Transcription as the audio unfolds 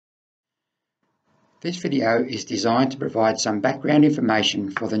This video is designed to provide some background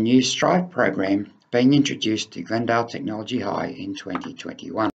information for the new STRIVE program being introduced to Glendale Technology High in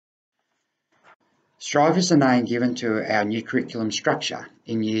 2021. STRIVE is the name given to our new curriculum structure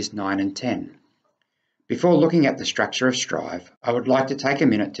in years 9 and 10. Before looking at the structure of STRIVE, I would like to take a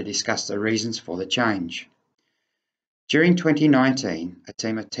minute to discuss the reasons for the change. During 2019, a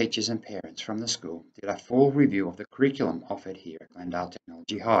team of teachers and parents from the school did a full review of the curriculum offered here at Glendale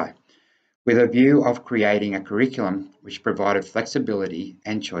Technology High, with a view of creating a curriculum which provided flexibility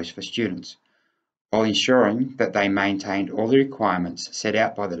and choice for students, while ensuring that they maintained all the requirements set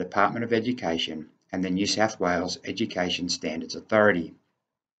out by the Department of Education and the New South Wales Education Standards Authority.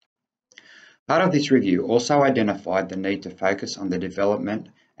 Part of this review also identified the need to focus on the development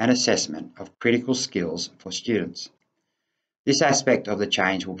and assessment of critical skills for students. This aspect of the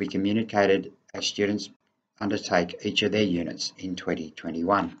change will be communicated as students undertake each of their units in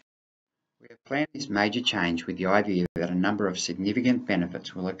 2021. We have planned this major change with the idea that a number of significant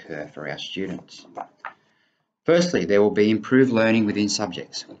benefits will occur for our students. Firstly, there will be improved learning within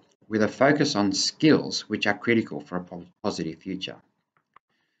subjects, with a focus on skills which are critical for a positive future.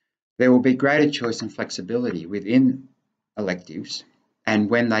 There will be greater choice and flexibility within electives and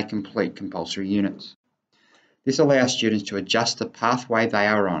when they complete compulsory units. This allows students to adjust the pathway they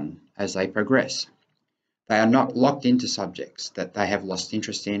are on as they progress. They are not locked into subjects that they have lost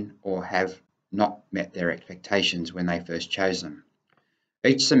interest in or have not met their expectations when they first chose them.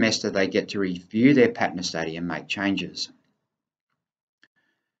 Each semester they get to review their pattern of study and make changes.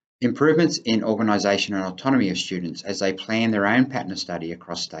 Improvements in organisation and autonomy of students as they plan their own pattern of study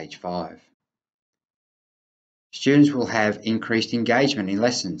across Stage 5. Students will have increased engagement in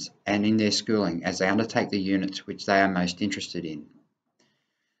lessons and in their schooling as they undertake the units which they are most interested in.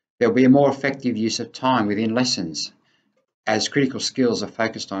 There will be a more effective use of time within lessons as critical skills are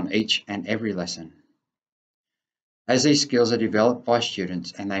focused on each and every lesson. As these skills are developed by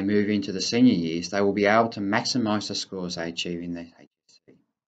students and they move into the senior years, they will be able to maximise the scores they achieve in their HSC.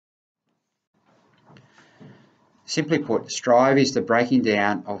 Simply put, STRIVE is the breaking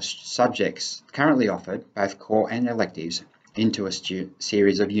down of subjects currently offered, both core and electives, into a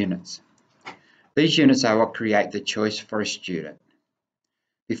series of units. These units are what create the choice for a student.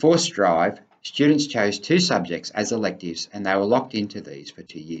 Before STRIVE, students chose 2 subjects as electives and they were locked into these for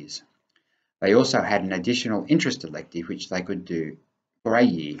 2 years. They also had an additional interest elective which they could do for a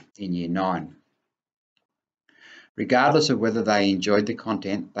year in Year 9. Regardless of whether they enjoyed the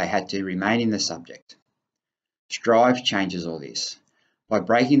content, they had to remain in the subject. STRIVE changes all this. By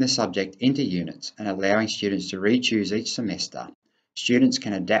breaking the subject into units and allowing students to re-choose each semester, students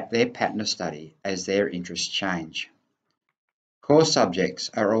can adapt their pattern of study as their interests change. Core subjects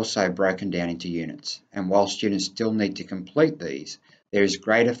are also broken down into units, and while students still need to complete these, there is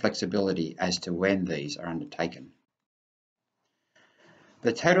greater flexibility as to when these are undertaken.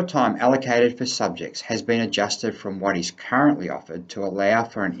 The total time allocated for subjects has been adjusted from what is currently offered to allow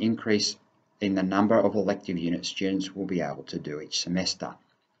for an increase in the number of elective units students will be able to do each semester.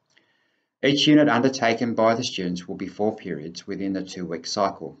 Each unit undertaken by the students will be 4 periods within the 2-week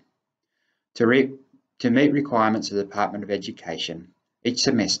cycle. To meet requirements of the Department of Education, each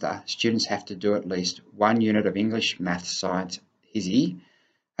semester students have to do at least 1 unit of English, Maths, Science, HISI,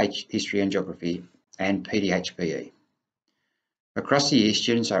 History and Geography, and PDHPE. Across the year,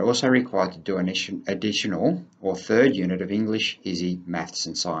 students are also required to do an additional or 3rd unit of English, HISI, Maths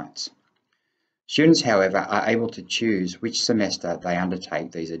and Science. Students, however, are able to choose which semester they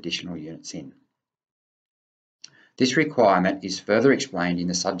undertake these additional units in. This requirement is further explained in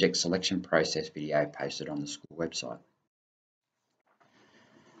the subject selection process video posted on the school website.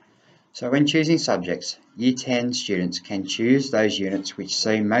 So when choosing subjects, Year 10 students can choose those units which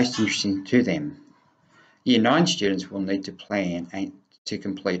seem most interesting to them. Year 9 students will need to plan to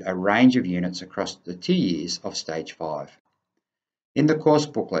complete a range of units across the 2 years of Stage 5. In the course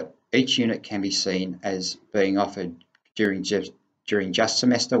booklet, each unit can be seen as being offered during just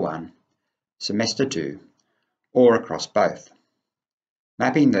Semester 1, Semester 2, or across both.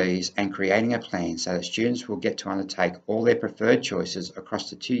 Mapping these and creating a plan so that students will get to undertake all their preferred choices across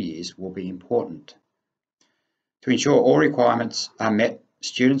the 2 years will be important. To ensure all requirements are met,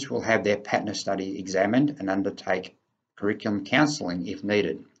 students will have their pattern of study examined and undertake curriculum counselling if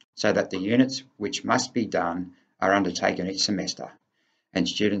needed, so that the units which must be done are undertaken each semester, and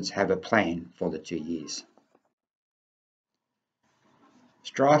students have a plan for the 2 years.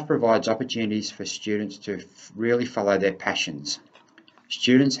 STRIVE provides opportunities for students to really follow their passions.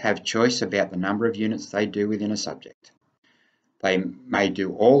 Students have choice about the number of units they do within a subject. They may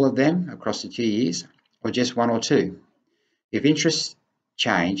do all of them across the 2 years, or just 1 or 2. If interest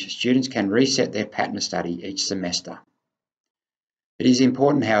change, students can reset their pattern of study each semester. It is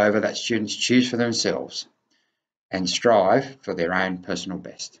important, however, that students choose for themselves and strive for their own personal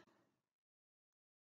best.